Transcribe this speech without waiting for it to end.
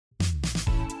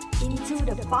Into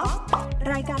the Pop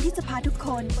รายการที่จะพาทุกค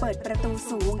นเปิดประตู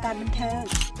สู่วงการบันเทิง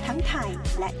ทั้งไทย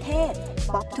และเทศ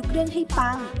ป๊อปทุกเรื่องให้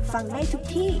ปังฟังได้ทุก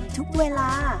ที่ทุกเวล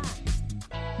า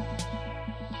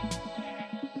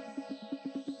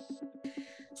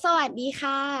สวัสดี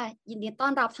ค่ะยินดีต้อ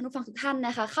นรับท่านผู้ฟังทุกท่านน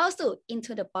ะคะเข้าสู่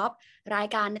Into the Pop ราย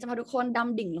การที่จะพาทุกคนด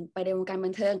ำดิ่งลงไปในวงการบั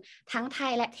นเทิงทั้งไท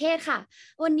ยและเทศค่ะ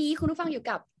วันนี้คุณผู้ฟังอยู่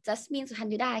กับจัสมินสุธัญ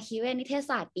ญุดาคีเวนิเทศ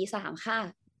ศาสตร์ปี 3 ค่ะ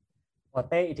ปอ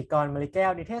เต้อิทธิกรมลิแก้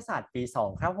วนิเทศศาสตร์ปี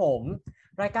 2 ครับผม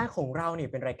รายการของเราเนี่ย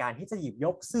เป็นรายการที่จะหยิบย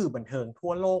กสื่อบันเทิงทั่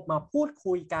วโลกมาพูด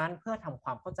คุยกันเพื่อทำคว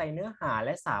ามเข้าใจเนื้อหาแล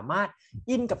ะสามารถ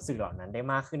อินกับสื่อเหล่านั้นได้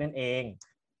มากขึ้นนั่นเอง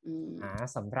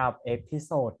สำหรับเอพิโ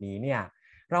ซดนี้เนี่ย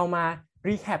เรามา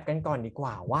รีแคปกันก่อนดีก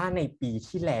ว่าว่าในปี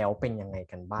ที่แล้วเป็นยังไง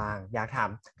กันบ้างอยากถาม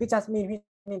พี่จัสมิน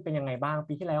เป็นยังไงบ้าง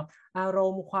ปีที่แล้วอาร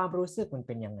มณ์ความรู้สึกมัน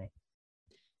เป็นยังไง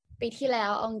ปีที่แล้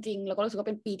วเอาจริงเราก็รู้สึกว่า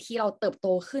เป็นปีที่เราเติบโต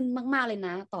ขึ้นมากๆเลยน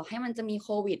ะต่อให้มันจะมีโค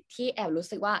วิดที่แอบรู้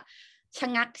สึกว่าชะ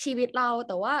งักชีวิตเราแ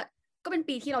ต่ว่าก็เป็น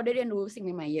ปีที่เราได้เรียนรู้สิ่ง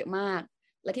ใหม่ๆเยอะมาก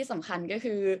และที่สำคัญก็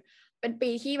คือเป็นปี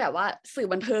ที่แบบว่าสื่อ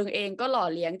บันเทิงเองก็หล่อ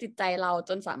เลี้ยงจิตใจเรา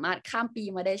จนสามารถข้ามปี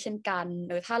มาได้เช่นกัน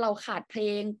โดยถ้าเราขาดเพล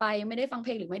งไปไม่ได้ฟังเพ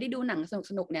ลงหรือไม่ได้ดูหนัง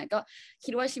สนุกๆเนี่ยก็คิ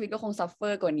ดว่าชีวิตก็คงซัฟเฟอ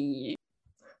ร์กว่านี้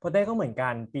พอได้ก็เหมือนกั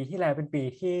นปีที่แล้วเป็นปี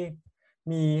ที่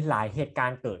มีหลายเหตุการ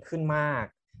ณ์เกิดขึ้นมาก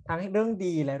ทั้งเรื่อง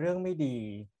ดีและเรื่องไม่ดี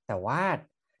แต่ว่า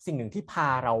สิ่งหนึ่งที่พา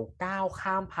เราก้าว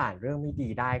ข้ามผ่านเรื่องไม่ดี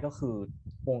ได้ก็คือ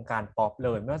วงการป๊อปเล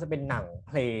ยไม่ว่าจะเป็นหนังเ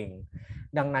พลง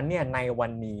ดังนั้นเนี่ยในวั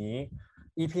นนี้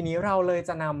EP นี้เราเลยจ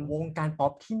ะนำวงการป๊อ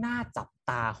ปที่น่าจับ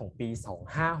ตาของปี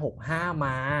2565ม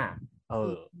า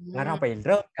งั้นเราไปเ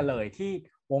ริ่มกันเลยที่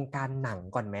วงการหนัง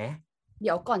ก่อนไหมเ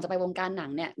ดี๋ยวก่อนจะไปวงการหนั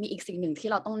งเนี่ยมีอีกสิ่งหนึ่งที่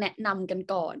เราต้องแนะนำกัน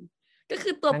ก่อนก็คื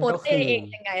อตัวโปเต้เอง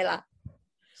ยังไงล่ะ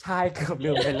ใช่เกือบลื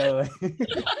มไปเลย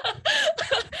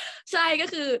ใช่ก็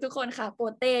คือทุกคนค่ะโป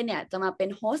เต้เนี่ยจะมาเป็น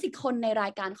โฮสต์อีกคนในรา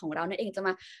ยการของเรานั่นเองจะม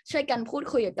าช่วยกันพูด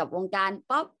คุยเกี่ยวกับวงการ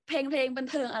ป๊อปเพลงบัน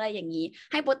เทิงอะไรอย่างนี้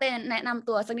ให้โปเต้แนะนำ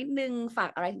ตัวสักนิดนึงฝาก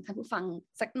อะไรถึงท่านผู้ฟัง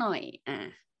สักหน่อย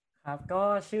ครับก็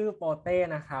ชื่อโปเต้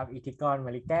นะครับอิทธิกรม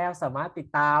ลิแก้วสามารถติด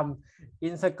ตาม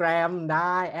Instagram ไ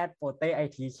ด้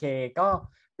@poteitk ก็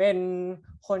เป็น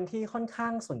คนที่ค่อนข้า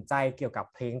งสนใจเกี่ยวกับ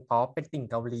เพลงป๊อปเป็นติ่ง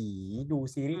เกาหลีดู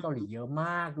ซีรีส์เกาหลีเยอะม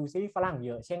ากดูซีรีส์ฝรั่งเ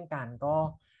ยอะเช่นกันก็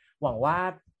หวังว่า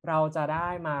เราจะได้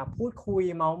มาพูดคุย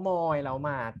เม้ามอยแล้วม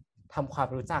าทำความ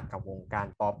รู้จักกับวงการ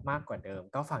ป๊อปมากกว่าเดิม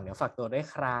ก็ฝากเนื้อฝากตัวด้วย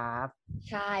ครับ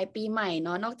ใช่ปีใหม่เน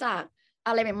าะนอกจากอ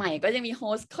ะไรใหม่ๆก็ยังมีโฮ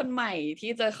สต์คนใหม่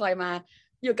ที่จะคอยมา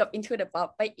อยู่กับ Into the Pop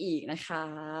ไปอีกนะคะ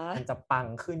มันจะปัง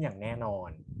ขึ้นอย่างแน่นอน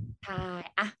ใช่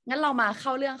งั้นเรามาเข้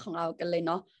าเรื่องของเรากันเลย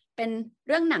เนาะเป็นเ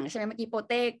รื่องหนังใช่ไหมเมื่อกี้โป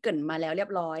เต้เกริ่นมาแล้วเรีย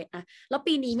บร้อยแล้ว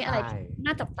ปีนี้มีอะไรที่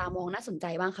น่าจับตามองน่าสนใจ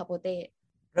บ้างคะโปเต้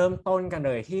เริ่มต้นกันเ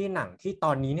ลยที่หนังที่ต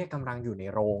อนนี้เนี่ยกำลังอยู่ใน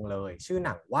โรงเลยชื่อห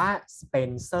นังว่าสเป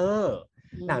นเซอร์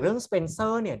หนังเรื่องสเปนเซอ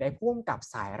ร์เนี่ยได้พ่วงกับ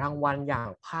สายรางวัลอย่าง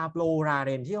พาโบลราเร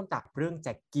นที่กำกับเรื่องแ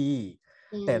จ็คกี้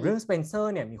แต่เรื่องสเปนเซอ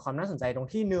ร์เนี่ยมีความน่าสนใจตรง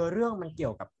ที่เนื้อเรื่องมันเกี่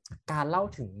ยวกับการเล่า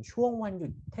ถึงช่วงวันหยุ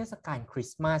ดเทศกาลคริ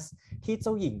สต์มาสที่เจ้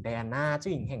าหญิงไดอาน่าเจ้า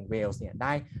หญิงแห่งเวลส์เนี่ยไ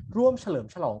ด้ร่วมเฉลิม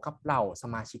ฉลองกับเหล่าส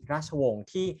มาชิกราชวงศ์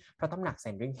ที่พระตำหนักแซ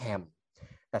นดิงแฮม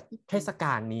แต่เทศก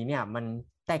าลนี้เนี่ยมัน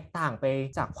แตกต่างไป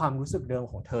จากความรู้สึกเดิม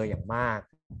ของเธออย่างมาก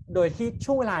โดยที่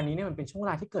ช่วงเวลานี้เนี่ยมันเป็นช่วงเว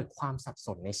ลาที่เกิดความสับส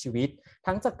นในชีวิต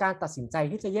ทั้งจากการตัดสินใจ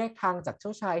ที่จะแยกทางจากเจ้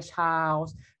าชายชาร์ล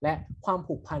ส์และความ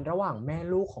ผูกพันระหว่างแม่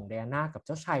ลูกของไดอาน่ากับเ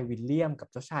จ้าชายวิลเลียมกับ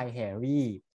เจ้าชายแฮร์รี่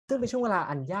ซึ่งเป็นช่วงเวลา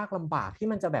อันยากลำบากที่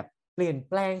มันจะแบบเปลี่ยน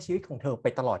แปลงชีวิตของเธอไป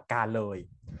ตลอดกาลเลย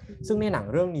ซึ่งในหนัง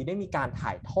เรื่องนี้ได้มีการถ่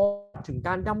ายทอดถึงก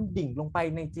ารดำดิ่งลงไป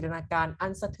ในจินตนาการอั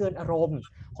นสะเทือนอารมณ์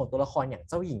ของตัวละครอย่าง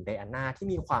เจ้าหญิงไดอาน่าที่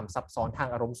มีความซับซ้อนทาง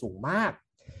อารมณ์สูงมาก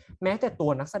แม้แต่ตั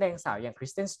วนักแสดงสาวอย่างคริ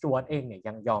สเตน สจ๊วตเองเนี่ย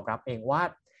ยังยอมรับเองว่า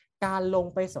การลง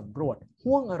ไปสำรวจ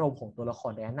ห้วงอารมณ์ของตัวละค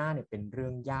รไดอาน่าเนี่ยเป็นเรื่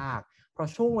องยากเพราะ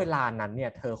ช่วงเวลานั้นเนี่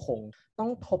ยเธอคงต้อ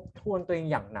งทบทวนตัวเอง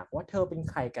อย่างหนักว่าเธอเป็น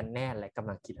ใครกันแน่และกำ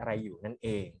ลังคิดอะไรอยู่นั่นเอ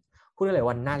งพูดได้เลย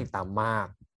ว่าน่าติดตามมาก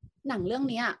หนังเรื่อง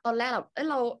นี้ตอนแรก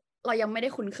เรายังไม่ได้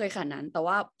คุ้นเคยขนาดนั้นแต่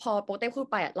ว่าพอโปเต้พูด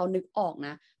ไปเรานึกออกน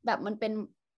ะแบบมันเป็น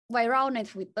ไวรัลใน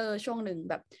Twitter ช่วงหนึ่ง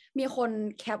แบบมีคน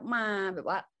แคปมาแบบ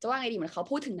ว่าจะว่าไงดีเหมือนเขา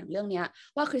พูดถึงหนังเรื่องนี้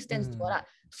ว่าคริสเตน สจ๊วต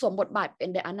สวมบทบาทเป็น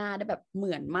ไดอาน่าได้แบบเห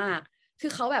มือนมากคื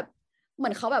อเขาแบบเหมื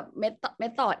อนเขาแบบเม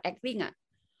ธอด acting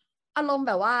อารมณ์แ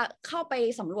บบว่าเข้าไป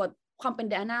สำรวจความเป็น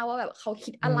ไดอาน่าว่าแบบเขา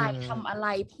คิดอะไรทำอะไร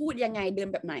พูดยังไงเดิน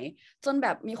แบบไหนจนแบ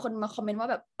บมีคนมาคอมเมนต์ว่า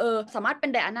แบบสามารถเป็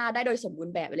นไดอาน่าได้โดยสมบูร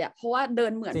ณ์แบบเลยเพราะว่าเดิ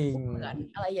นเหมือนพูดเหมือน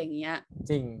อะไรอย่างเงี้ย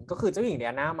จริงก็คือเจ้าหญิงได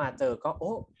อาน่ามาเจอก็โ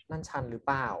อ้นั่นฉันหรือเ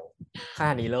ปล่าขน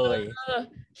าดนี้เลย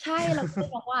ใช่แล้วก็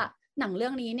บอกว่าหนังเรื่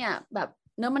องนี้เนี่ยแบบ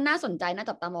เนื้อมันน่าสนใจน่า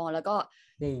จับตามองแล้วก็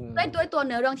ด้วยตัวเ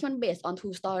นื้อเรื่องที่มัน based on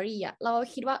true story อ่ะเรา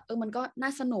คิดว่ามันก็น่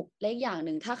าสนุกและอีกอย่างห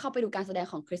นึ่งถ้าเข้าไปดูการแสดง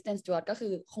ของคริสเตนสจ๊วตก็คื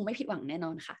อคงไม่ผิดหวังแน่น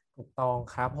อนค่ะถูกต้อง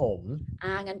ครับผม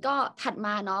งั้นก็ถัดม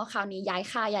าเนาะคราวนี้ย้าย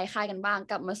ค่ายกันบ้าง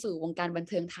กลับมาสู่วงการบัน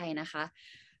เทิงไทยนะคะ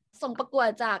ส่งประกวด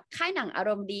จากค่ายหนังอาร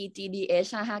มณ์ดี GDH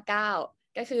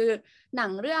 59ก็คือหนั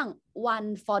งเรื่อง One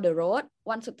for the Road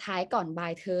วันสุดท้ายก่อนบา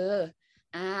ยเธอ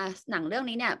หนังเรื่อง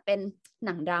นี้เนี่ยเป็นห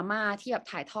นังดราม่าที่แบบ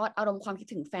ถ่ายทอดอารมณ์ความคิด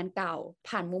ถึงแฟนเก่า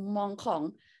ผ่านมุมมองของ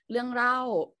เรื่องเล่า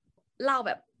แ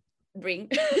บบ drink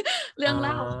เรื่องเ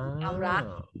ล่าของความรัก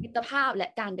มิตรภาพและ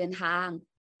การเดินทาง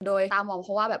โดยตามองเพ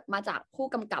ราะว่าแบบมาจากผู้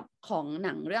กำกับของห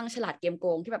นังเรื่องฉลาดเกมโก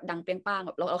งที่แบบดังเปรี้ยงป้างแ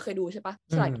บบเราเคยดูใช่ปะ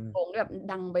ฉลาดเกมโกงที่แบบ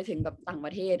ดังไปถึงแบบต่างป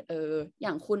ระเทศอย่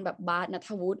างคุณแบบบาสณัฐ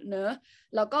วุฒิเนอะ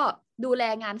แล้วก็ดูแล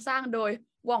งานสร้างโดย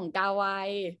ว่องกาไว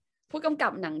ผู้กำกั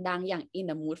บหนังดังอย่าง In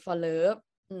the Mood for Love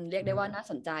เรียกได้ว่าน่า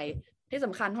สนใจที่ส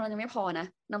ำคัญเท่านั้นยังไม่พอนะ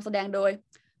นำแสดงโดย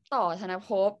ต่อธนภ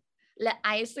พและไอ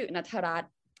ซ์สุนัทรัต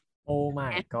น์โอ้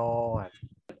my god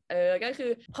ก็คื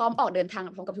อพร้อมออกเดินทาง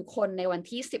พร้อมกับทุกคนในวัน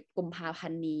ที่10กุมภาพั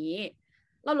นธ์นี้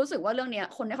เรารู้สึกว่าเรื่องนี้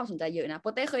คนให้ความสนใจเยอะนะโป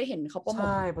เต้เคยเห็นเขาโปรโมทใ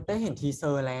ช่โปเต้เห็นทีเซ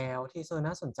อร์แล้วทีเซอร์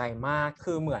น่าสนใจมาก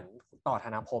คือเหมือนต่อธ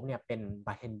นภพเนี่ยเป็นบ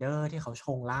าร์เทนเดอร์ที่เขาช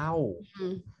งเหล้า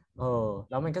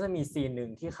แล้วมันก็จะมีซีนหนึ่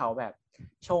งที่เขาแบบ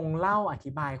ชงเหล้าอ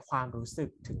ธิบายความรู้สึก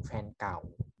ถึงแฟนเก่า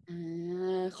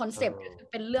คอนเซปต์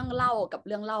เป็นเรื่องเล่ากับเ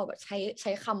รื่องเล่าแบบใ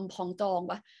ช้คำพ้องจอง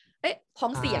ปะพ้อ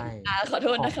งเสียงขอโท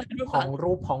ษนะคะพ้อง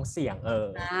รูปพ้องเสียง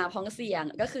พ้องเสียง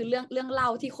ก็คือเรื่องเล่า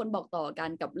ที่คนบอกต่อกัน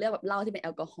กับเรื่องแบบเล่าที่เป็นแ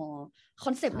อลกอฮอล์ค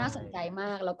อนเซปต์น่าสนใจม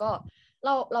ากแล้วก็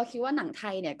เราคิดว่าหนังไท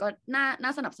ยเนี่ยก็น่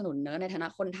าสนับสนุนเนอะในฐานะ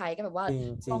คนไทยก็แบบว่า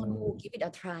ลองดู give it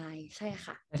a try ใช่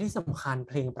ค่ะและที่สำคัญเ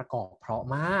พลงประกอบเพราะ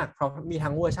มากเพราะมี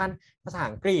ทั้งเวอร์ชันภาษา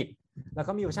อังกฤษแล้ว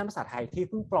ก็มีเวอร์ชันภาษาไทยที่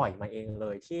เพิ่งปล่อยมาเองเล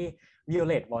ยที่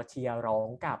Violet วอเทียร้อง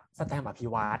กับสแตมป์อภิ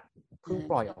วัตรเพิ่ง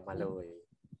ปล่อยออกมาเลย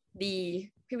ดี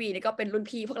พี่วีนี่ก็เป็นรุ่น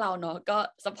พี่พวกเราเนาะก็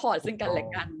ซัพพอร์ตซึ่งกันและ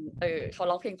กันเขา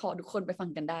ร้องเพลงพอทุกคนไปฟัง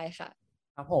กันได้ค่ะ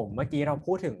ครับผมเมื่อกี้เรา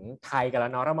พูดถึงไทยกันแล้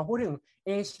วเนาะเรามาพูดถึงเ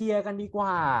อเชียกันดีกว่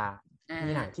า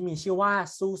มีหนังที่มีชื่อว่า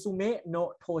ซูซูเมะโน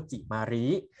ะโทจิมาริ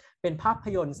เป็นภาพ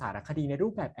ยนตร์สารคดีในรู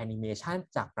ปแบบแอนิเมชัน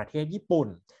จากประเทศญี่ปุ่น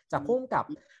จากผู้กำกับ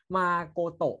มาโก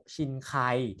โตะชินไค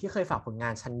ที่เคยฝากผลงา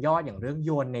นชั้นยอดอย่างเรื่อง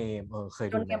Your Name เคย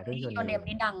ดูไหมเรื่อง Your Name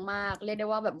นี่ดังมากเรียกได้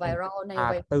ว่าแบบไวรัลใน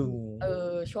วัยตึง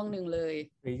ช่วงหนึ่งเลย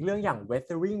หรือเรื่องอย่าง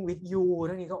Weathering with You เ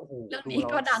รื่องนี้ก็โอ้โหเรื่องนี้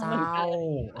ก็ดังเหมือนกัน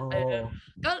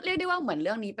ก็เรียกได้ว่าเหมือนเ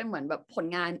รื่องนี้เป็นเหมือนแบบผล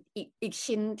งานอีก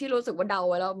ชิ้นที่รู้สึกว่าเดา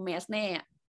ไว้แล้วแมสแน่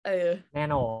แน่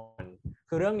นอน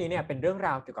คือเรื่องนี้เนี่ยเป็นเรื่องร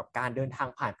าวเกี่ยวกับการเดินทาง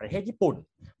ผ่านประเทศญี่ปุ่น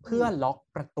เพื่อล็อก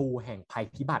ประตูแห่งภัย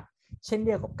พิบัติเช่นเ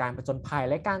ดียวกับการผจญภัย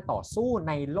และการต่อสู้ใ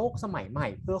นโลกสมัยใหม่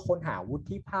เพื่อค้นหาวุ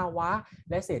ฒิภาวะ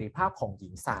และเสรีภาพของหญิ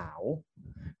งสาว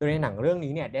โดยในหนังเรื่อง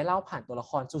นี้เนี่ยได้เล่าผ่านตัวละ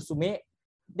ครซูซูเมะ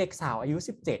เด็กสาวอายุ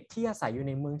17ที่อาศัยอยู่ใ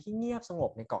นเมืองที่เงียบสง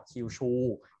บในเกาะคิวชู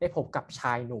ได้พบกับช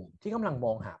ายหนุ่มที่กำลังม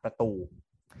องหาประตู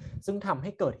ซึ่งทำใ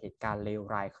ห้เกิดเหตุการณ์เลว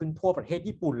ร้ายขึ้นทั่วประเทศ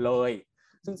ญี่ปุ่นเลย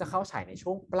ซึ่งจะเข้าฉายในช่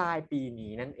วงปลายปี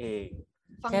นี้นั่นเอง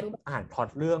แค่อ่านพล็อต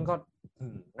เรื่องก็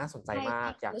น่าสนใจมา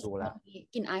กอยากดูแล้ว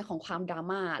กลิ่นอายของความดรา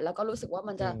ม่าแล้วก็รู้สึกว่า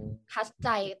มันจะทัชใจ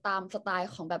ตามสไต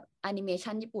ล์ของแบบแอนิเม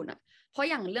ชันญี่ปุ่นอ่ะเพราะ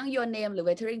อย่างเรื่อง Your Name หรือ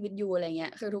Weathering with You อะไรเงี้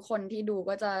ยคือทุกคนที่ดู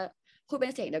ก็จะพูดเป็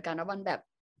นเสียงเดียวกันว่ามันแบบ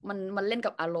มันเล่น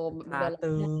กับอารมณ์อ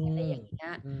ะไรอย่างเงี้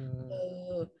ย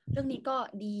เรื่องนี้ก็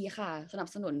ดีค่ะสนับ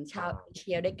สนุนชาวเอเ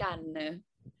ชียด้วยกันนะ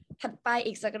ถัดไป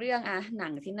อีกสักเรื่องหนั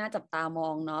งที่น่าจับตามอ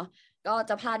งเนาะก็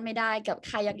จะพลาดไม่ได้กับ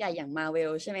ค่ายยักษ์ใหญ่อย่าง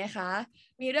Marvel ใช่ไหมคะ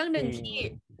มีเรื่องหนึ่งที่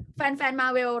แฟน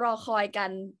Marvel รอคอยกั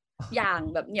นอย่าง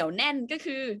แบบเหนียวแน่นก็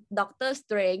คือ Doctor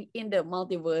Strange in the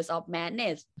Multiverse of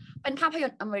Madness เป็นภาพย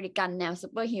นตร์อเมริกันแนวซู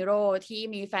เปอร์ฮีโร่ที่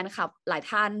มีแฟนคลับหลาย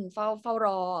ท่านเฝ้าร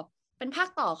อเป็นภาค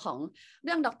ต่อของเ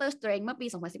รื่อง Doctor Strange เมื่อปี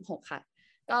 2016 ค่ะ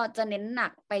ก็จะเน้นหนั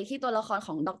กไปที่ตัวละครข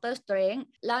อง Doctor Strange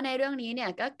แล้วในเรื่องนี้เนี่ย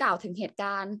ก็กล่าวถึงเหตุก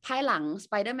ารณ์ภายหลัง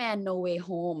Spider-Man No Way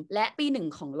Home และปี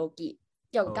 1ของโลกิ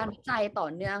เกี่ยวกับการวิจัยต่อ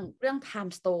เนื่องเรื่อง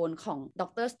Time Stone ของ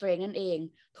Doctor Strange นั่นเอง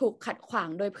ถูกขัดขวาง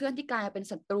โดยเพื่อนที่กลายเป็น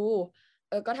ศัตรู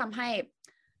ก็ทำให้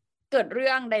เกิดเ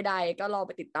รื่องใดๆก็รอไ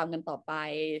ปติดตามกันต่อไป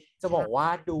จะบอกว่า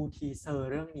ดูทีเซอร์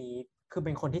เรื่องนี้คือเ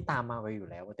ป็นคนที่ตามมาเวลอยู่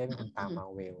แล้วเต้เป็นคนตามมา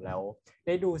เวลแล้วไ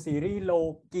ด้ดูซีรีส์โล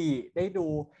กิได้ดู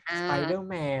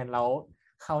Spider-Man แล้ว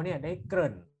เขาเนี่ยได้เก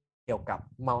ริ่นเกี่ยวกับ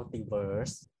มัลติเวิร์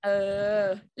ส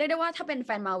เรียกได้ว่าถ้าเป็นแฟ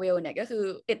นมาเวลเนี่ยก็คือ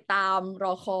ติดตามร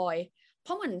อคอยเพ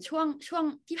ราะเหมือนช่วง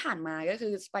ที่ผ่านมาก็คื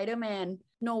อ Spider-Man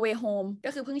No Way Home ก็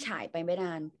คือเพิ่งฉายไปไม่น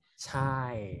านใช่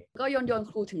ก็โยน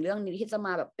ครูถึงเรื่องนี้ที่จะม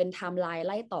าแบบเป็นไทม์ไลน์ไ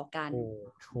ล่ต่อกัน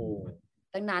ถูก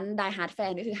ดังนั้น Die Hard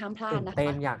Fan ก็คือห้ามพลาดนะคะเต้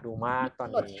นอยากดูมากตอน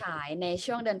นี้ฉายใน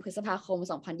ช่วงเดือนพฤษภาคม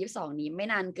 2022 นี้ไม่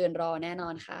นานเกินรอแน่นอ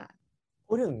นค่ะ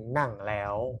พูดถึงหนังแล้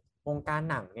ววงการ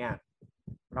หนังเนี่ย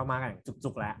เรามากัน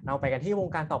จุกๆแล้วเราไปกันที่วง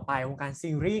การต่อไปวงการ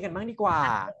ซีรีส์กันบ้างดีกว่า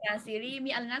วงการซีรีส์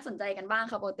มีอะไรน่าสนใจกันบ้าง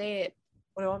ครับโปเต้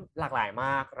ก็เรียกว่าหลากหลายม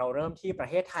ากเราเริ่มที่ประ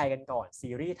เทศไทยกันก่อนซี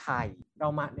รีส์ไทยเรา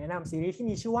มาแนะนำซีรีส์ที่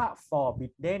มีชื่อว่า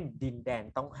Fobbiden ดินแดน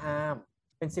ต้องห้าม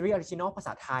เป็นซีรีส์ออริจินอลภาษ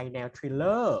าไทยแนวทริลเล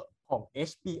อร์ของ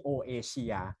HBO เอเชี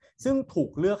ยซึ่งถูก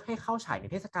เลือกให้เข้าฉายใน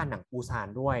เทศกาลหนังปูซาน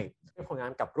ด้วยเป็นผลงา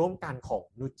นกับร่วมกันของ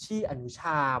นุชชี่อนุช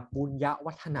าบุญย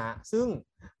วัฒนะซึ่ง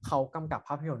เขากำกับภ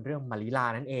าพยนตร์เรื่องมาริลา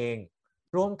นั่นเอง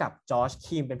ร่วมกับจอร์จ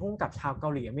คิมเป็นผู้กำกับชาวเกา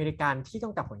หลีอเมริกันที่ก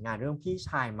ำกับผลงานเรื่องพี่ช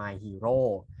าย My Hero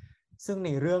ซึ่งใน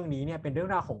เรื่องนี้เนี่ยเป็นเรื่อง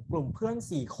ราวของกลุ่มเพื่อน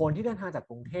4คนที่เดินทางจาก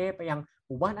กรุงเทพไปยังห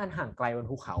มู่บ้านอันห่างไกลบน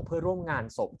ภูเขาเพื่อร่วมงาน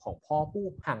ศพของพ่อผู้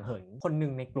ห่างเหินคนหนึ่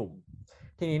งในกลุ่ม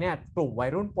ทีนี้เนี่ยกลุ่มวัย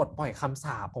รุ่นปลดปล่อยคำส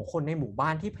าปของคนในหมู่บ้า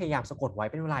นที่พยายามสะกดไว้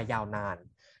เป็นเวลายาวนาน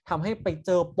ทำให้ไปเจ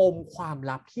อปมความ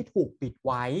ลับที่ถูกปิดไ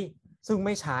ว้ซึ่งไ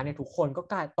ม่ช้าเนี่ยทุกคนก็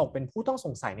กลายตกเป็นผู้ต้องส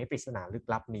งสัยในปริศนาลึก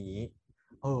ลับนี้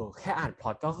แค่อ่านพล็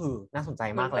อตก็คือน่าสนใจ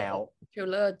มากแล้วทริล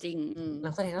เลอร์จริงนั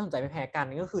กแสดงน่าสนใจไม่แพ้กัน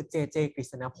นั่นก็คือเจกฤ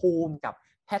ษณภูมิกับ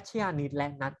แพทชยานิดและ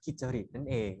นัทกิจจริตนั่น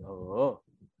เอง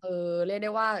เรียกไ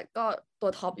ด้ว่าก็ตั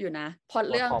วท็อปอยู่นะพล็อต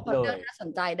เรื่องน่าสน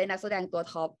ใจได้นักแสดงตัว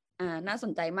ท็อปน่าส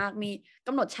นใจมากมีก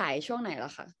ำหนดฉายช่วงไหนล่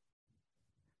ะคะ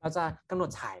เราจะกำหนด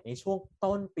ฉายในช่วง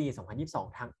ต้นปี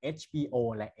 2022 ทาง HBO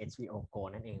และ HBO Go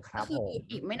นั่นเองครับผม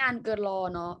อีกไม่นานเกินรอ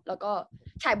เนาะแล้วก็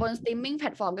ฉายบนสตรีมมิ่งแพล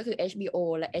ตฟอร์มก็คือ HBO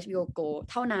และ HBO Go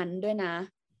เท่านั้นด้วยนะ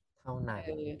เท่า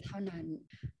นั้น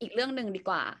อีกเรื่องหนึ่งดี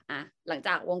กว่าหลังจ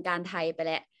ากวงการไทยไป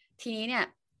แล้วทีนี้เนี่ย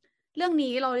เรื่อง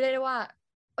นี้เราเรียกได้ว่า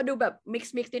ดูแบบมิก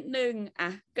ซ์นิดนึง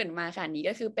เกิดมาค่ะนี้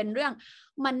ก็คือเป็นเรื่อง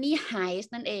Money Heist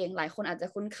นั่นเองหลายคนอาจจะ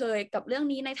คุ้นเคยกับเรื่อง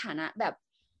นี้ในฐานะแบบ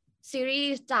ซีรี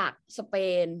ส์จากสเป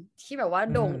นที่แบบว่า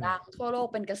โด่งดังทั่วโลก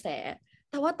เป็นกระแส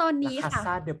แต่ว่าตอนนี้ค่ะ La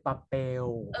Casa de Papel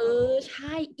ใ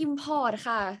ช่ import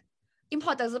ค่ะ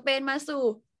import จากสเปนมาสู่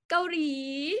เกาหลี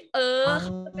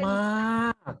มา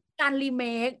กการรีเม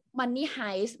ค Money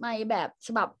Heist ในแบบฉ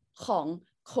บับของ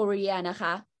Korea นะค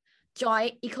ะ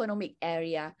Joint Economic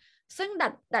Area ซึ่ง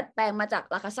ดัดแปลงมาจาก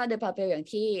La Casa de Papel อย่าง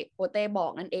ที่โปเต้บอ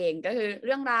กนั่นเองก็คือเ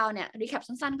รื่องราวเนี่ยรีแคป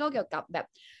สั้นๆก็เกี่ยวกับแบบ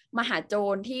มหาโจ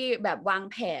รที่แบบวาง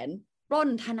แผนปล้น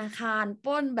ธนาคารป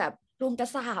ล้นแบบโรงก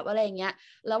ษาปอะไรอย่างเงี้ย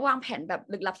แล้ววางแผนแบบ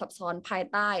ลึกลับซับซ้อนภาย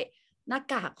ใต้หน้า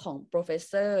กากของโปรเฟส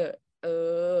เซอร์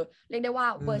เรียกได้ว่า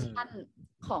เวอร์ชัน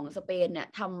ของสเปนเนี่ย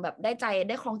ทำแบบไ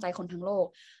ด้ครองใจคนทั้งโลก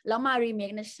แล้วมารีเม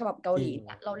คในฉบับเกาหลีเ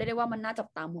นี่ยเราเรียกได้ว่ามันน่าจับ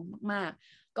ตามองมาก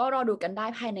ๆก็รอดูกันได้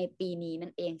ภายในปีนี้นั่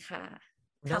นเองค่ะ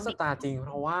น่าสตาร์จริงเพ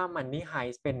ราะว่า Money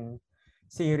Heist เป็น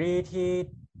ซีรีส์ที่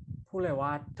พูดเลยว่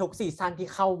าทุกซีซั่นที่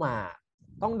เข้ามา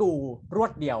ต้องดูรว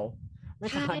ดเดียวไม่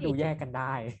สามารถดูแยกกันไ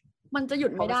ด้มันจะหยุ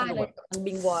ดไม่ได้เลยมัน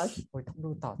บิงวอชต้อง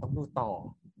ดูต่อ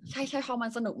ใช่เพราะมั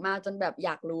นสนุกมากจนแบบอย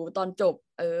ากรู้ตอนจบ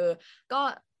ก็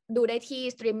ดูได้ที่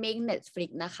สตรีมมิ่ง Netflix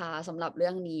นะคะสำหรับเรื่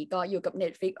องนี้ก็อยู่กับ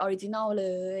Netflix Original เล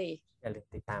ยอย่าลืม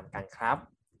ติดตามกันครับ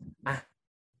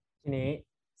ทีนี้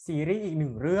ซีรีส์อีกห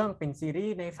นึ่งเรื่องเป็นซีรี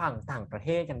ส์ในฝั่งต่างประเท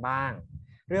ศกันบ้าง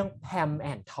เรื่อง Pam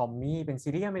and Tommy เป็นซี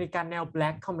รีส์อเมริกันแนว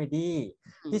Black Comedy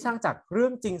ที่สร้างจากเรื่อ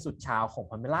งจริงสุดเฉาของ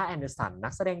พาเมล่าแอนเดอร์สันนั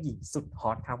กแสดงหญิงสุดฮ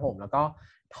อตครับผมแล้วก็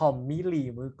ทอมมี่ลี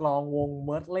มือกลองวงเ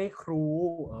มิร์ทเลย์ครู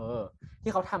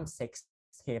ที่เขาทำเซ็กซ์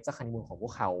เทปจากฮันนีมูนของพว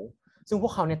กเขาซึ่งพว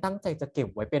กเขาเนี่ยตั้งใจจะเก็บ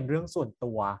ไว้เป็นเรื่องส่วน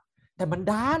ตัวแต่มัน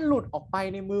ด้านหลุดออกไป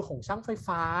ในมือของช่างไฟ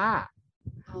ฟ้า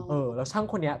แล้วช่าง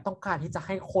คนนี้ต้องการที่จะใ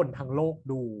ห้คนทั้งโลก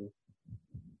ดู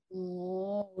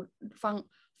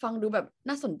ฟังดูแบบ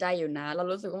น่าสนใจอยู่นะเรา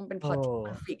รู้สึกว่ามันเป็นพล็อตก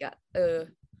ราฟิก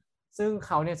ซึ่งเ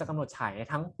ขาเนี่ยจะกำหนดฉายใน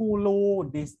ทั้ง Hulu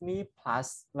Disney Plus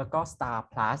แล้วก็ Star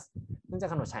Plus ซึ่งจะ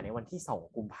กำหนดฉายในวันที่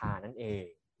2 กุมภาพันธ์นั่นเอง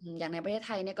อย่างในประเทศไ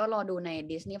ทยเนี่ยก็รอดูใน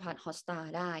Disney Plus Hotstar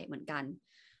ได้เหมือนกัน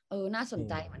น่าสน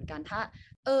ใจเหมือนกันถ้า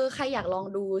ใครอยากลอง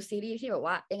ดูซีรีส์ที่แบบ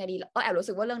ว่ายังไงดีแอบรู้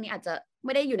สึกว่าเรื่องนี้อาจจะไ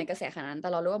ม่ได้อยู่ในกระแสขนาดนั้นแต่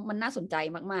เรารู้ว่ามันน่าสนใจ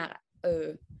มาก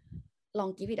ๆลอง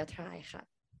give it a try ค่ะ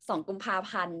2 กุมภา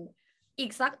พันธ์อี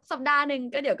กสักสัปดาห์นึง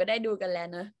ก็เดี๋ยวก็ได้ดูกันแล้ว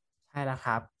เนอะใช่แล้วค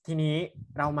รับทีนี้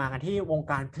เรามากันที่วง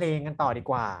การเพลงกันต่อดี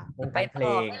กว่าวงการเพล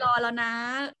งไม่รอแล้วนะ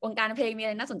วงการเพลงมีอะ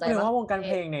ไรน่าสนใจบ้างว่าวงการเ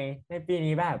พลงในปี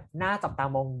นี้แบบน่าจับตา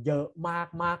มองเยอะม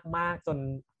ากจน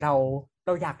เรา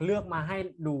อยากเลือกมาให้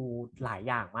ดูหลาย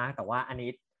อย่างมากแต่ว่าอันนี้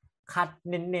คัด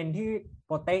เน้นที่โ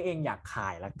ปเต้เองอยากขา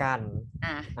ยละกัน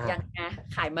ยังไง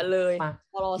ขายมาเลย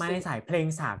มาในสายเพลง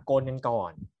สากลกันก่อ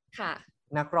นค่ะ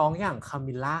นักร้องอย่างคา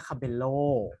มิล่าคาเบโล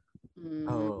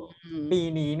ปี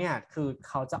นี้เนี่ยคือ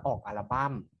เขาจะออกอัลบั้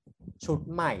มชุด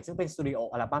ใหม่ซึ่งเป็นสตูดิโอ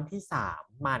อัลบั้มที่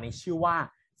3มาในชื่อว่า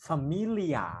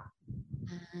Familia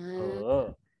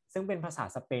ซึ่งเป็นภาษา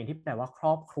สเปนที่แปลว่าคร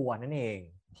อบครัวนั่นเอง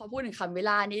พอพูดถึงคำเว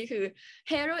ลานี้คือ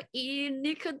เฮโรอีน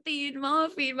นิโคตินมอ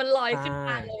ร์ฟีนมันลอยขึ้นม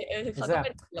าเลยคือเขาก็เ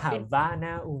ป็นศิลฮาปินวาน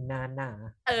าอูนานา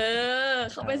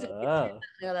เขาเป็นศิลปิน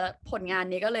แล้วผลงาน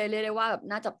นี้ก็เลยเรียกได้ว่าแบบ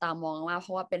น่าจับตามองมากเพร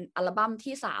าะว่าเป็นอัลบั้ม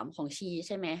ที่3ของชีใ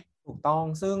ช่ไหมถูกต้อง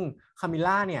ซึ่งคามิ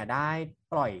ล่าเนี่ยได้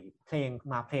ปล่อยเพลง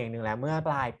มาเพลงหนึ่งแล้วเมื่อป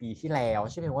ลายปีที่แล้ว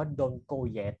ชื่อเพลงว่า Don't Go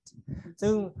Yet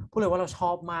ซึ่งพูดเลยว่าเราช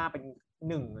อบมากเป็น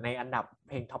หนึ่งในอันดับเ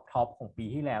พลงท็อปของปี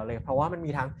ที่แล้วเลยเพราะว่ามัน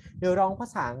มีทั้งเนื้อร้องภา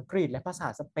ษาอังกฤษและภาษา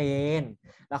สเปน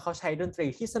แล้วเขาใช้ดนตรี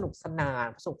ที่สนุกสนาน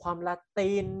ผสมความละ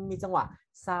ตินมีจังหวะ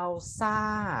ซาลซ่า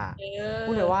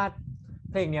พูดเลยว่า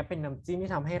เพลงนี้เป็นน้ำจิ้ม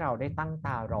ที่ทำให้เราได้ตั้งต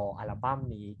ารออัลบั้ม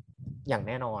นี้อย่างแ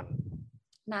น่นอน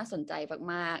น่าสนใจ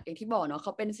มากๆอย่างที่บอกเนาะเข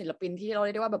าเป็นศิลปินที่เราเรี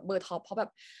ยกได้ว่าแบบเบอร์ท็อปเพราะแบ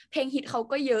บเพลงฮิตเขา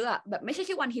ก็เยอะอะแบบไม่ใช่แ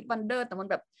ค่วันฮิตวันเดอร์แต่มัน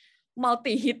แบบมัล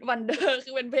ติฮิตวันเดอร์คื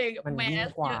อเป็นเพลงมันแมยิ่ง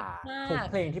สกว่าทุก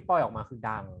เพลงที่ปล่อยออกมาคือ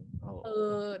ดัง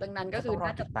ดังนั้นก็คือน่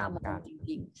าจะตามมองจ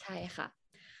ริงๆใช่ค่ะ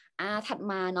ถัด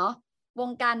มาเนาะว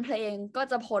งการเพลงก็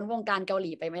จะพ้นวงการเกาห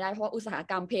ลีไปไม่ได้เพราะว่าอุตสาห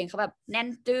กรรมเพลงเขาแบบแน่น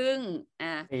จึ้ง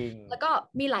แล้วก็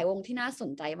มีหลายวงที่น่าส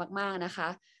นใจมากๆนะคะ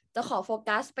จะขอโฟ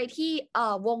กัสไปที่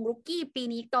วงรุกกี้ปี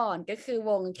นี้ก่อนก็คือ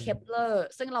วงเคปเลอร์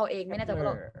ซึ่งเราเองไม่แน่ใจว่าเ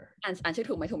ราอ่านชื่อ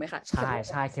ถูกไหมคะใ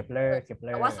ช่เคปเลอร์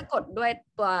แต่ว่าสะกดด้วย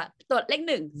ตัวเลข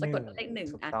1สะกดเลข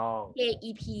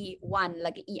K-EP.1 แล้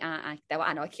วก็ ER แต่ว่า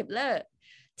อ่านว่าเคปเลอร์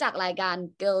จากรายการ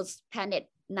Girls Planet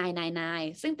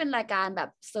 999ซึ่งเป็นรายการแบบ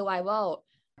Survival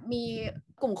มี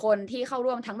กลุ่มคนที่เข้า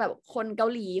ร่วมทั้งแบบคนเกา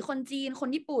หลีคนจีนคน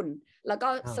ญี่ปุ่นแล้วก็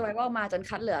Survival มาจน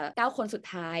คัดเหลือ9คนสุด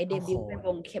ท้ายเดบิวต์เป็นว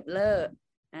งเคปเลอร์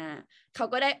เขา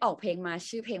ก็ได้ออกเพลงมา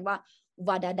ชื่อเพลงว่าว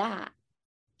าดาดา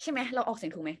ใช่ไหมเราออกเสีย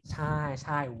งถูกไหมใ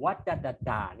ช่วัด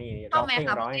ดานี่ร้องเพลง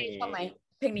ร้องอย่างนี้ชอบไหม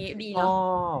เพลงนี้ดีเนาะ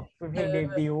เป็นเพลงเด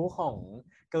บิวต์ของ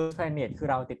Girls Planet คือ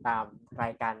เราติดตามรา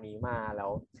ยการนี้มาแล้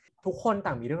วทุกคนต่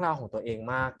างมีเรื่องราวของตัวเอง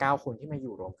มาก9คนที่มาอ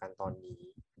ยู่รวมกันตอนนี้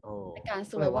ในการ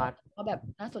สวยว่าแบบ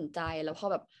น่าสนใจแล้วพอ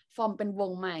แบบฟอร์มเป็นว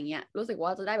งมาอย่างเงี้ยรู้สึกว่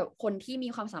าจะได้แบบคนที่มี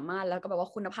ความสามารถแล้วก็แบบว่า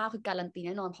คุณภาพคือการันตีแ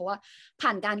น่นอนเพราะว่าผ่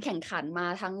านการแข่งขันมา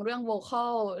ทั้งเรื่องโวคอ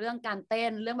ลเรื่องการเต้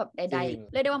นเรื่องแบบใด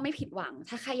ๆเรียกได้ว่าไม่ผิดหวัง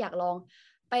ถ้าใครอยากลอง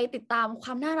ไปติดตามคว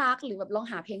ามน่ารักหรือแบบลอง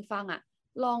หาเพลงฟัง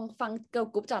ลองฟังเกิร์ล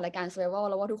กรุ๊ปจากรายการ Survival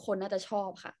แล้วว่าทุกคนน่าจะชอบ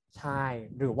ค่ะใช่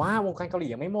หรือว่าวงการเกาหลี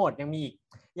ยังไม่หมดยังมีอีก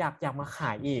อยากมาข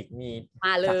ายอีกมี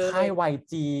จากค่าย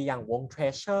YG อย่างวง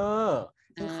Treasure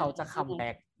ซึ่งเขาจะคัมแ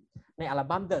บ็กในอัล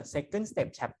บั้ม The Second Step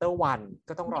Chapter 1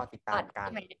 ก็ต้องรอติดตามกัน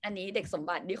อันนี้เด็กสม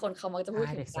บัติที่คนเขามักจะพูด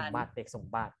ถึงกันเด็กสม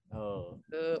บัติ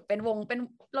เป็นวง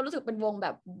เรารู้สึกเป็นวงแบ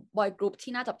บบอยกรุ๊ป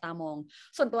ที่น่าจับตามอง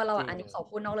ส่วนตัวเราอันนี้ขอ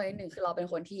พูดนอกเลยนิดนึงคือเราเป็น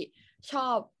คนที่ชอ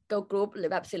บเกิร์ลกรุ๊ปหรือ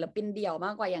แบบศิลปินเดี่ยวม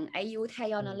ากกว่าอย่างไอยูแท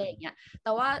ยอนอะไรอย่างเงี้ยแ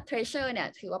ต่ว่า Treasure เนี่ย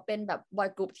ถือว่าเป็นแบบบอย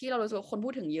กรุ๊ปที่เรารู้สึกว่าคนพู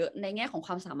ดถึงเยอะในแง่ของค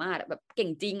วามสามารถแบบเก่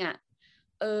งจริง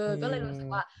ก็เลยรู้สึก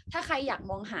ว่าถ้าใครอยาก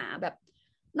มองหาแบบ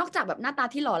นอกจากแบบหน้าตา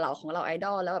ที่หล่อเหลาของเราไอด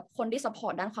อลแล้วแบบคนที่ซัพพอ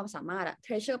ร์ตด้านความสามารถ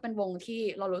Treasure เป็นวงที่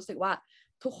เรารู้สึกว่า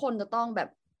ทุกคนจะต้องแบบ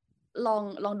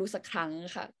ลองดูสักครั้ง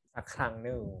ค่ะสักครั้งห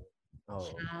นึ่ง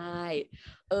ใช่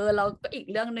แล้วก็อีก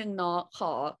เรื่องนึงเนาะข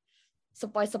อส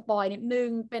ปอยนิดนึง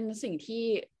เป็นสิ่งที่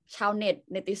ชาวเน็ต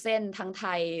เนติเซนทั้งไท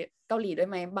ยเกาหลีด้วย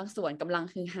ไหมบางส่วนกำลัง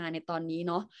ฮือฮาในตอนนี้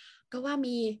เนาะก็ว่า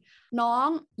มีน้อง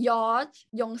ยอร์จ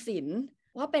ยงศิลป์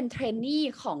ว่าเป็นเทรนนี่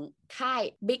ของค่าย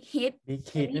Big Hit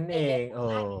นั่นเอง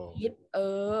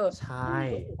ใช่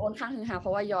ค่อนข้างฮือฮาเพร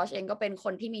าะว่ายอร์จเองก็เป็นค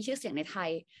นที่มีชื่อเสียงในไทย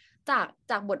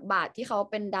จากบทบาทที่เขา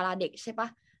เป็นดาราเด็กใช่ปะ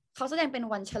เขาแสดงเป็น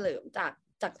วันเฉลิมจาก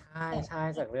ใช่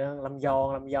จากเรื่องลำยอ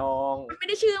งไม่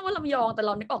ได้ชื่อว่าลำยองแต่เร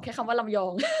านึกออกแค่คำว่าลำยอ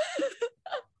ง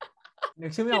นึ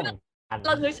กชื่อไม่ออกเร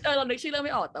านึกชื่อเรื่องไ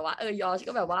ม่ออกแต่ว่ายอร์จ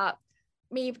ก็แบบว่า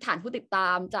มีฐานผู้ติดตา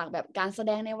มจากแบบการแส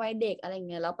ดงในวัยเด็กอะไรเ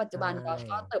งี้ยแล้วปัจจุบันยอร์จ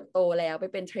ก็เติบโตแล้วไป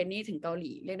เป็นเทรนนี่ถึงเกาห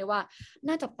ลีเรียกได้ว่า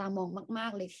น่าจับตามองมา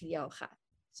กๆเลยทีเดียวค่ะ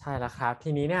ใช่แล้วครับที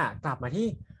นี้เนี่ยกลับมาที่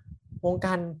วงก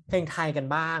ารเพลงไทยกัน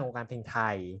บ้างวงการเพลงไท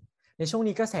ยในช่วง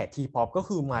นี้กระแสทีป๊อปก็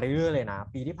คือมาเรื่อยๆเลยนะ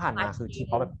ปีที่ผ่านมาคือที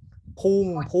ป๊อปแบบพุ่ง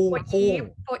โฟ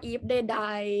อีฟใด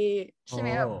ๆใช่ไหม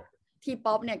แบบที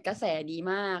ป๊อปเนี่ยกระแสดี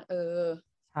มาก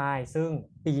ใช่ซึ่ง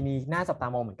ปีนี้น่าจับตา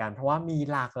มองเหมือนกันเพราะว่ามี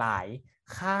หลากหลาย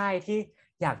ค่ายที่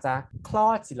อยากจะคลอ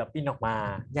ดศิลปินออกมา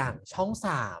อย่างช่อง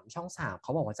3เข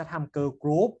าบอกว่าจะทำเกิร์ลก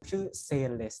รุ๊ปชื่อเซ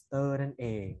เลสเตอร์นั่นเอ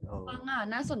ง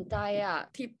น่าสนใจ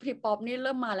ทีป๊อปนี่เ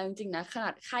ริ่มมาแล้วจริงๆนะขนา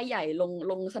ดค่ายใหญ่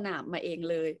ลงสนามมาเอง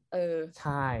เลยใ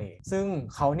ช่ซึ่ง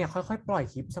เขาเนี่ยค่อยๆปล่อย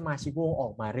คลิปสมาชิกวงออ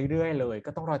กมาเรื่อยๆเลย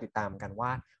ก็ต้องรอติดตามกันว่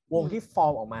าวงที่ฟอ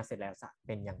ร์มออกมาเสร็จแล้วจะเ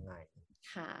ป็นยังไง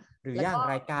หรืออย่าง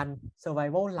รายการ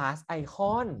Survival Last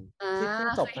Icon ที่เพิ่ง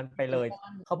จบกันไปเลย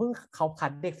เขาคั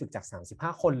ดเด็กฝึกจาก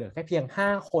35คนเหลือแค่เพียง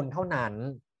5คนเท่านั้น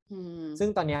ซึ่ง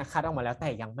ตอนนี้คัดออกมาแล้วแต่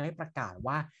ยังไม่ประกาศ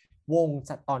ว่าวงจ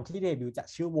ะตอนที่เดบิวต์จะ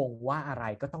ชื่อวงว่าอะไร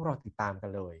ก็ต้องรอติดตามกัน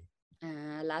เลย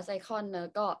Last Icon เนอะ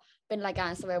ก็เป็นรายการ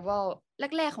Survival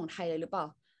แรกๆของไทยเลยหรือเปล่า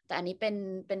แต่อันนี้เ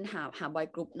ป็นหาบอย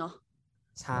กรุ๊ปเนาะ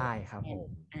ใช่ครับผม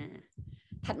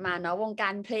ถัดมาเนาะวงกา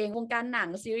รเพลงวงการหนัง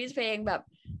ซีรีส์เพลงแบบ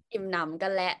อิ่มหนำกั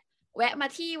นและแวะมา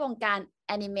ที่วงการแ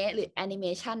อนิเมะหรือแอนิเม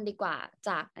ชันดีกว่า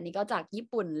อันนี้ก็จากญี่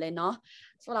ปุ่นเลยเนาะ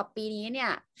สำหรับปีนี้เนี่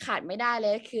ยขาดไม่ได้เล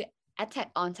ยคือ Attack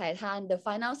on Titan The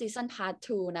Final Season Part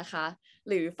 2 นะคะ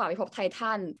หรือฝ่าพิภพไท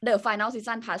ทัน The Final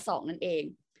Season Part 2 นั่นเอง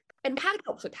เป็นภาคจ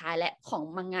บสุดท้ายและของ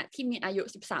มังงะที่มีอายุ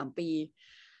13ปี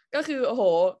ก็คือโอ้โห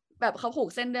แบบเขาผูก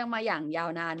เส้นเรื่องมาอย่างยาว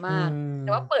นานมากแ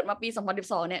ต่ว่าเปิดมาปี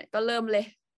2012เนี่ยก็เริ่ม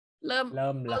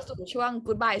เข้าสู่ช่วง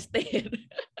Goodbye Stage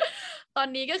ตอน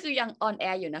นี้ก็คือยังออนแอ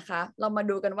ร์อยู่นะคะเรามา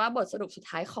ดูกันว่าบทสรุปสุด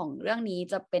ท้ายของเรื่องนี้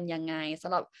จะเป็นยังไงส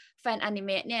ำหรับแฟนอนิเม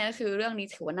ะเนี่ยก็คือเรื่องนี้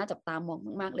ถือว่าน่าจับตามอง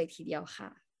มากๆเลยทีเดียวค่ะ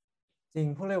จริง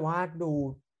พูดเลยว่าดู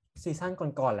ซีซั่น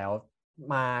ก่อนๆแล้ว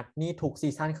มานี่ทุกซี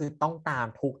ซั่นคือต้องตาม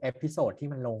ทุกเอพิโซดที่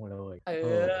มันลงเลย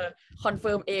คอนเ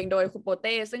ฟิร์มเองโดยคุณโปเ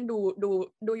ต้ซึ่ง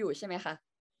ดูอยู่ใช่ไหมคะ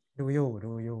ดูอ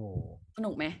ยู่สนุ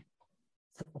กไหม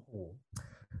โอ้โห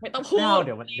ไม่ต้องพูดเ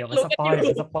ดี๋ยวมันสปอ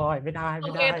ยไม่ได้โอ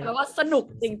เคแต่ว่าสนุก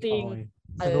จริง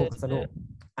ๆสนุก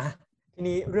อ่ะที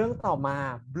นี้เรื่องต่อมา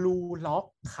Blue Lock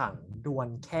ขังดวล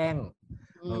แข้ง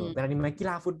เป็นอนิเมะกี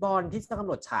ฬาฟุตบอลที่จะกำ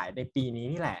หนดฉายในปีนี้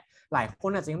นี่แหละหลายค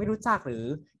นอาจจะยังไม่รู้จักหรือ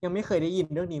ยังไม่เคยได้ยิน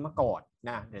เรื่องนี้มาก่อน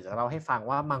นะเดี๋ยวจะเล่าให้ฟัง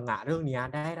ว่ามังงะเรื่องนี้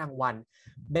ได้รางวัล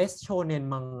Best Shonen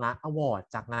Manga Award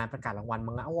จากงานประกาศรางวัล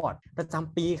มังงะ Award ประจ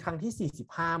ำปีครั้งที่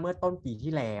45เมื่อต้นปี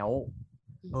ที่แล้ว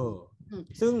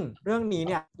ซึ่งเรื่องนี้เ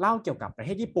นี่ยเล่าเกี่ยวกับประเท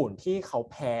ศญี่ปุ่นที่เขา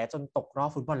แพ้จนตกรอบ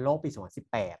ฟุตบอลโลกปี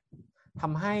2018ท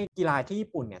ำให้กีฬาที่ญี่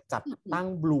ปุ่นเนี่ยจัดตั้ง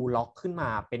Blue Lock ขึ้นมา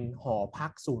เป็นหอพั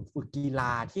กศูนย์ฝึกกีฬ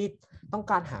าที่ต้อง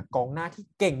การหากองหน้าที่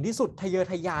เก่งที่สุดทะเยอ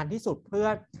ทะยานที่สุดเพื่อ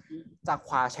จะค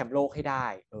ว้าแชมป์โลกให้ได้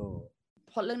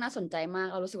เพราะเรื่องน่าสนใจมาก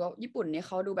เรารู้สึกว่าญี่ปุ่นเนี่ยเ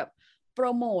ขาดูแบบโปร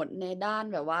โมทในด้าน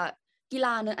แบบว่ากีฬ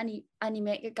าเนอะอนิเม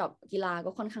ะเกี่ยวกับกีฬา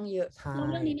ก็ค่อนข้างเยอะ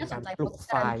เรื่องนี้น่าสนใจปลุกไ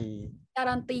ฟกา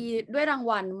รันตีด้วยราง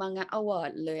วัลมังงะอวอร์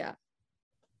ดเลยอ่ะ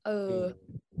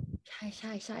ใ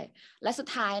ช่และสุด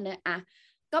ท้ายเนี่ย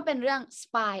ก็เป็นเรื่อง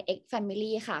Spy X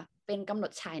Family ค่ะเป็นกำหน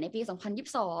ดฉายในปี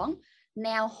2022แน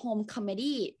ว Home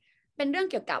Comedy เป็นเรื่อง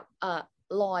เกี่ยวกับ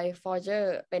ลอยฟอร์เจอ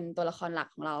ร์เป็นตัวละครหลัก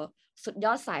ของเราสุดย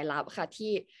อดสายลับค่ะ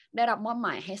ที่ได้รับมอบหม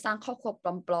ายให้สร้างครอบครัว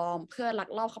ปลอมๆเพื่อลัก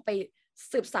ลอบเข้าไป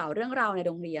สืบสาวเรื่องราวในโ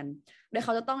รงเรียนโดยเข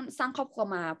าจะต้องสร้างครอบครัว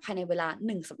มาภายในเวลา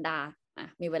1สัปดาห์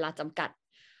มีเวลาจำกัด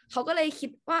เขาก็เลยคิด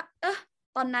ว่า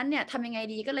ตอนนั้นเนี่ยทำยังไง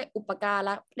ดีก็เลยอุปการ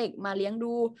ะเด็กมาเลี้ยง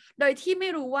ดูโดยที่ไม่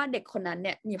รู้ว่าเด็กคนนั้นเ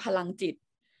นี่ยมีพลังจิต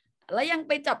แล้วยังไ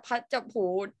ปจับผู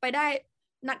ไปได้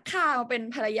นักฆ่ามาเป็น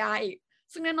ภรรยาอีก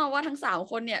ซึ่งแน่นอนว่าทั้ง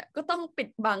3คนเนี่ยก็ต้องปิด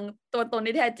บังตัวตน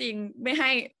ที่แท้จริงไม่ให้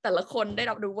แต่ละคนได้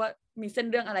รับรู้ว่ามีเส้น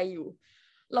เรื่องอะไรอยู่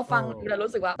เราฟังแล้ว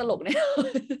รู้สึกว่าตลกเนี่ย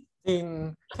จริง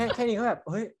แค่นี้ก็แบบ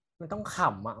เฮ้ยมันต้องข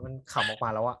ำอ่ะมันขำออกมา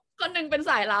แล้วอ่ะคนหนึ่งเป็น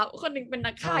สายลับคนหนึ่งเป็น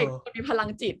นักฆ่าคนมีพลัง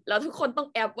จิตแล้วทุกคนต้อง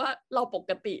แอบว่าเราป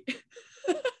กติ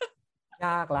ย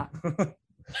ากละ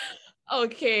โอ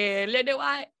เคเรียกได้ว่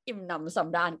าอิ่มหนำส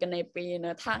ำราญกันในปีน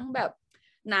ะทั้งแบบ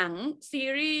หนังซี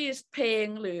รีส์เพลง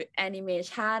หรือแอนิเม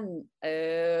ชัน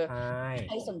ใ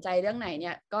ครสนใจเรื่องไหนเ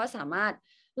นี่ยก็สามารถ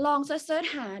ลองเสิร์ช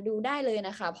หาดูได้เลยน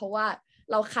ะคะเพราะว่า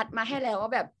เราคัดมาให้แล้วว่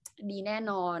าแบบดีแน่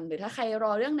นอนหรือถ้าใครร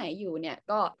อเรื่องไหนอยู่เนี่ย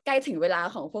ก็ใกล้ถึงเวลา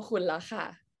ของพวกคุณแล้วค่ะ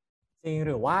จริงห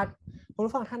รือว่าคุณ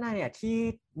ผู้ฟังท่านใดเนี่ยที่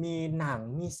มีหนัง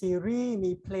มีซีรีส์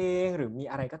มีเพลงหรือมี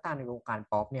อะไรก็ตามในวงการ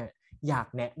ป๊อปเนี่ยอยาก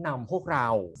แนะนำพวกเรา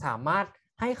สามารถ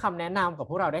ให้คำแนะนำกับ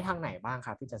พวกเราได้ทางไหนบ้างค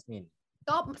รับพี่จัสมิน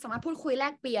ก็สามารถพูดคุยแล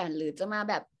กเปลี่ยนหรือจะมา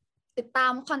แบบติดตา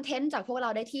มคอนเทนต์จากพวกเรา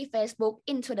ได้ที่ Facebook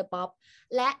Into the Pop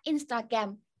และ Instagram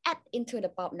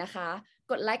 @IntoThePop นะคะ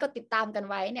กดไลค์กดติดตามกัน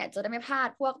ไว้เนี่ยจะได้ไม่พลาด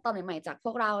พวกตอนใหม่ๆจากพ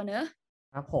วกเราเนอะ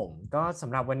ครับผมก็ส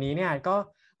ำหรับวันนี้เนี่ยก็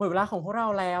หมดเวลาของพวกเรา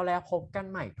แล้วพบกัน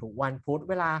ใหม่ทุกวันพุธ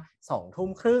เวลา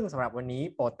 20:30 สำหรับวันนี้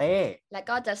โปเต้และ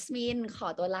ก็จัสมินขอ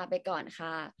ตัวลาไปก่อนค่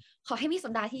ะขอให้มีสั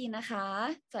ปดาห์ที่ดีนะคะ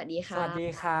สวัสดีค่ะสวัสดี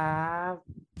ครับ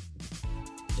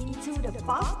Into the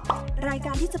Pop รายก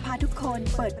ารที่จะพาทุกคน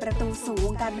เปิดประตูสู่ว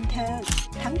งการบันเทิง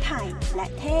ทั้งไทยและ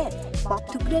เทศป๊อป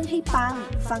ทุกเรื่องให้ปัง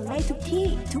ฟังได้ทุกที่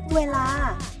ทุกเวลา